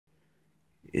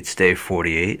It's day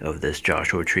 48 of this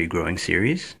Joshua tree growing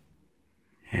series,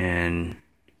 and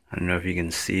I don't know if you can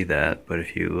see that, but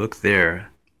if you look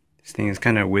there, this thing is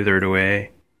kind of withered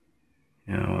away.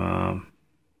 I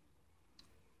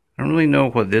don't really know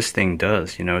what this thing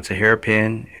does. It's a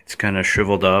hairpin. It's kind of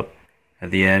shriveled up at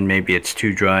the end. Maybe it's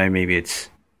too dry. Maybe it's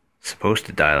supposed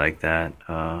to die like that.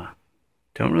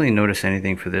 Don't really notice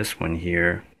anything for this one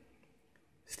here.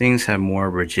 These things have more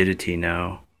rigidity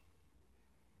now,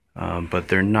 but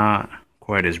they're not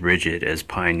quite as rigid as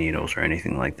pine needles or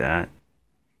anything like that.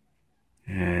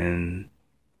 And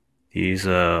these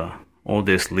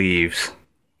oldest leaves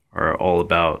are all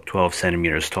about 12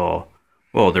 centimeters tall.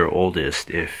 Well, they're oldest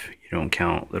if you don't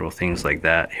count little things like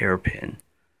that hairpin.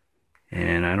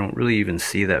 And I don't really even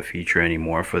see that feature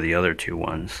anymore for the other two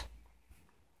ones.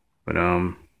 But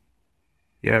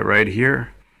yeah, right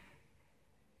here,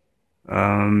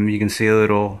 you can see a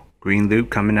little green loop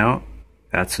coming out.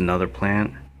 That's another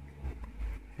plant.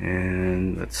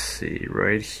 And let's see,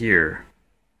 right here,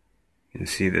 you can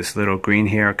see this little green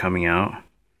hair coming out,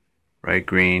 bright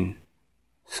green.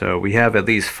 So we have at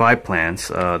least 5 plants.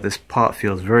 This pot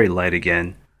feels very light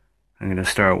again. I'm going to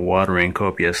start watering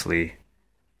copiously.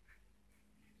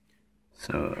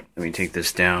 So let me take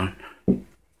this down.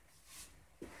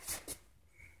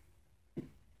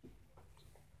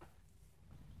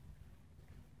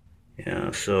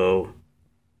 Yeah, so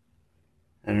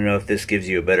I don't know if this gives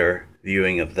you a better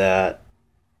viewing of that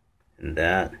and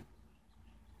that,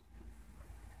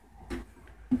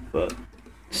 but it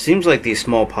seems like these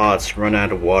small pots run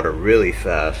out of water really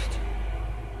fast.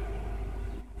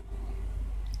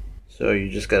 So you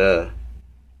just gotta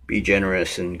be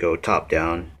generous and go top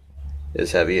down,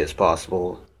 as heavy as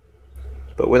possible,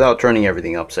 but without turning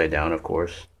everything upside down, of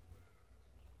course.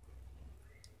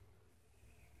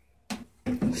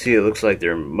 See, it looks like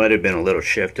there might have been a little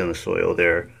shift in the soil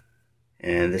there,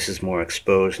 and this is more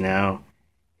exposed now.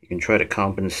 You can try to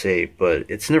compensate, but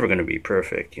it's never going to be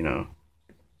perfect, So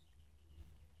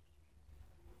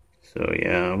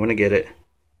yeah, I'm going to get it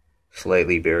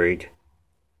slightly buried,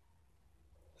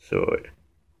 so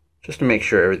just to make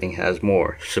sure everything has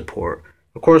more support.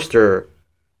 Of course, there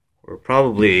were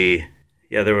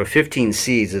 15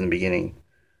 seeds in the beginning,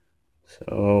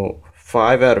 so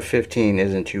 5 out of 15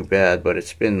 isn't too bad, but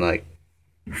it's been like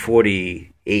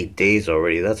 48 days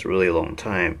already. That's a really long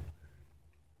time.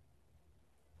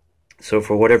 So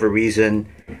for whatever reason,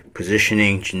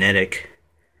 positioning, genetic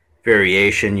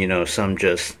variation, some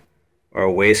just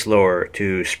are way slower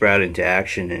to sprout into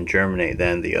action and germinate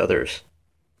than the others.